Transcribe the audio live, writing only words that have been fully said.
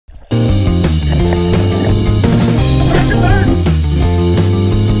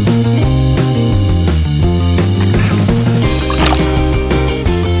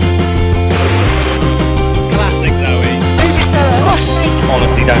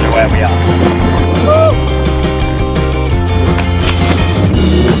don't know where we are.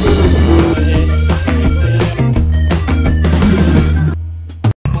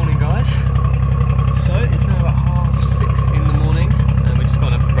 Morning guys. So it's now about 6:30 in the morning and we've just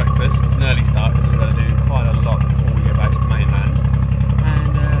gone up for breakfast. It's an early start because we've got to do quite a lot before we go back to the mainland.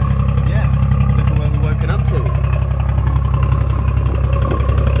 And yeah, look at where we're woken up to.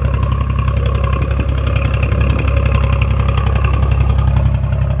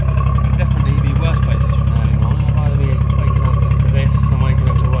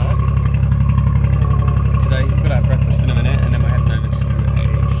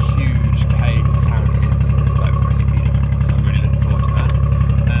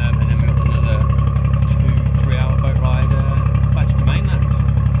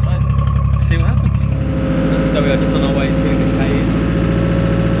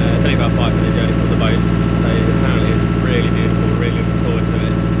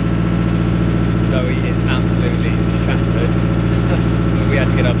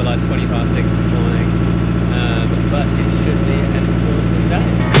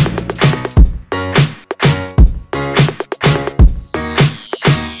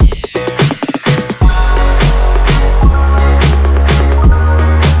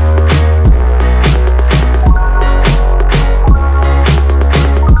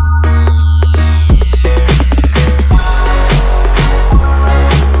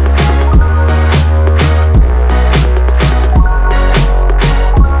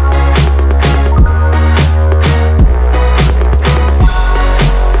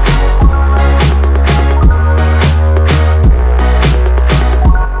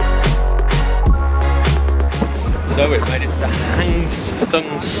 So we've made it to the Hang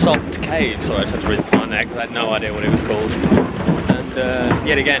Sung Salt Cave. Sorry, I just had to read the sign there because I had no idea what it was called. And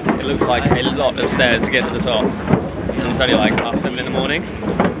yet again, it looks like a lot of stairs to get to the top. And it's only like 7:30 in the morning.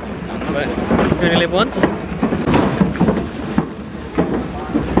 But you only live once.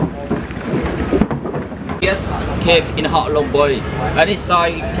 Yes, cave in Ha Long Bay. And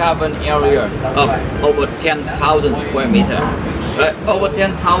inside cavern area of over 10,000 square meter. Over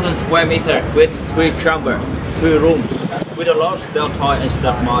 10,000 square meter with 3 chambers. 2 rooms with a lot of stalactites and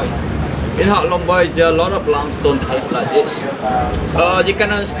stalagmites. In Ha Long Bay, there are a lot of limestone caves like this. You can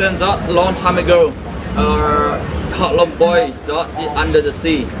understand that a long time ago, Ha Long Bay is under the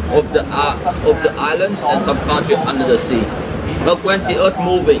sea of the islands and some country under the sea. But when the earth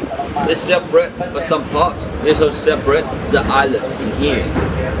moving, they separate for some part. They also separate the islands in here.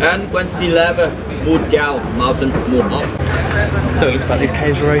 And when sea level move down, mountain move up. So it looks like these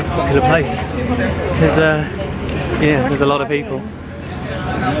caves are a very popular place. There's a lot of people.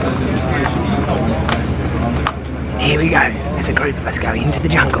 Here we go. There's a group of us going into the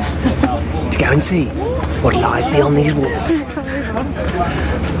jungle to go and see what lies beyond these walls.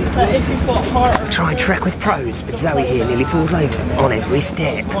 Try and trek with pros, but Zoe here nearly falls over on every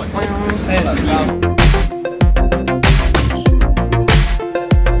step.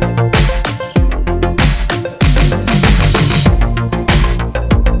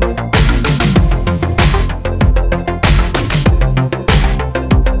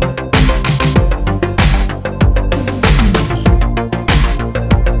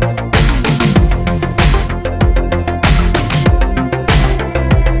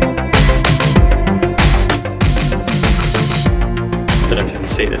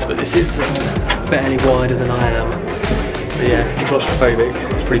 This, but this is barely wider than I am. So yeah, claustrophobic.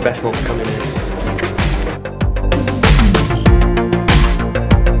 It's probably best not to come in here.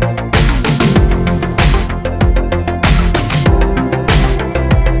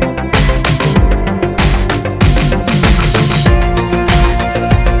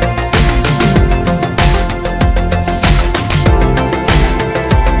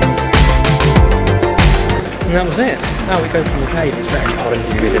 And that was it. Now we go from the cave. It's very hot and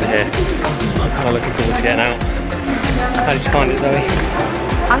humid in here. I'm kind of looking forward to getting out. How did you find it, Zoe?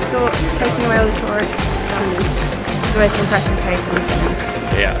 I thought taking away all the tourists the most impressive cave.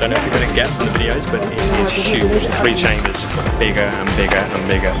 Yeah, I don't know if you're going to get from the videos, but it is huge. 3 chambers just got bigger and bigger and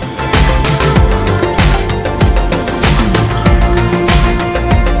bigger.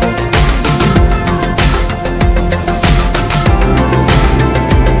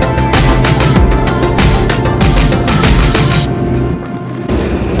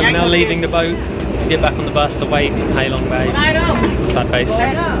 Leaving the boat to get back on the bus away from Ha Long Bay, sad face,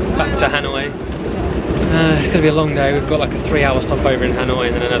 back to Hanoi. It's going to be a long day. We've got like a 3-hour stopover in Hanoi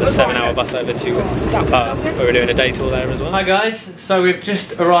and then another 7-hour bus over to Sapa, where we're doing a day tour there as well. Hi guys, so we've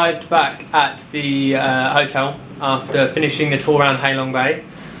just arrived back at the hotel after finishing the tour around Ha Long Bay.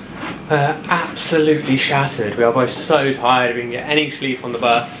 Absolutely shattered. We are both so tired. We didn't get any sleep on the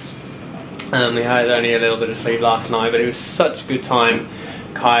bus. We had only a little bit of sleep last night, but it was such a good time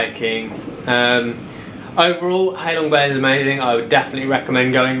kayaking. Overall, Halong Bay is amazing. I would definitely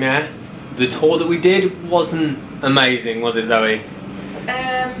recommend going there. The tour that we did wasn't amazing, was it, Zoe?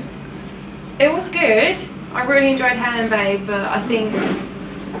 It was good. I really enjoyed Halong Bay, but I think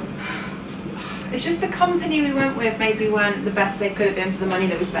it's just the company we went with maybe weren't the best they could have been for the money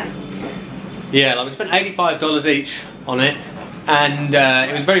that we spent. Yeah, like we spent $85 each on it, and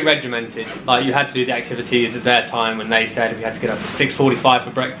it was very regimented. Like you had to do the activities at their time when they said we had to get up at 6:45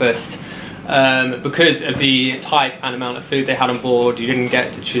 for breakfast. Because of the type and amount of food they had on board, you didn't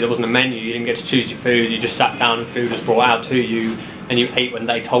get to choose. There wasn't a menu. You didn't get to choose your food. You just sat down and food was brought out to you, and you ate when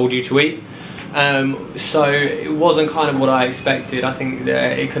they told you to eat. So it wasn't kind of what I expected. I think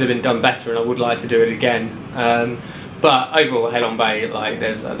that it could have been done better, and I would like to do it again. But overall, Halong Bay, like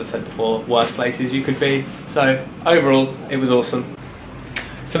there's, as I said before, worse places you could be. So overall, it was awesome.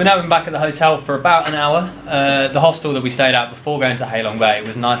 So we're now been back at the hotel for about an hour. The hostel that we stayed at before going to Halong Bay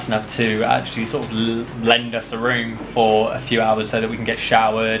was nice enough to actually sort of lend us a room for a few hours so that we can get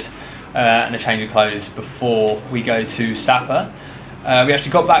showered and a change of clothes before we go to Sapa. We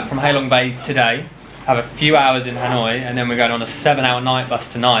actually got back from Halong Bay today, have a few hours in Hanoi, and then we're going on a 7-hour night bus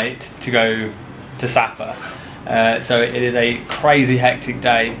tonight to go to Sapa. So it is a crazy hectic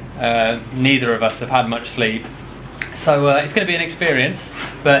day. Neither of us have had much sleep. So it's going to be an experience,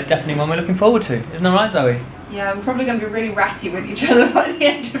 but definitely one we're looking forward to. Isn't that right, Zoe? Yeah, we're probably going to be really ratty with each other by the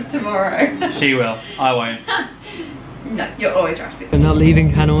end of tomorrow. She will. I won't. No, you're always ratty. We're now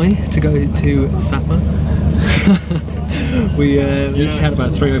leaving Hanoi to go to Sapa. we just had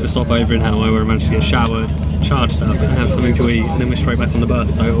about 3 hour stopover in Hanoi where we managed to get showered, charged up, and have something to eat, and then we're straight back on the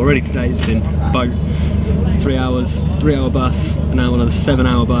bus. So already today it's been boat, 3 hours, 3-hour bus, and now another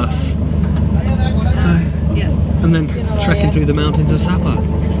 7-hour bus. So, yeah. And then trekking through the mountains of Sapa.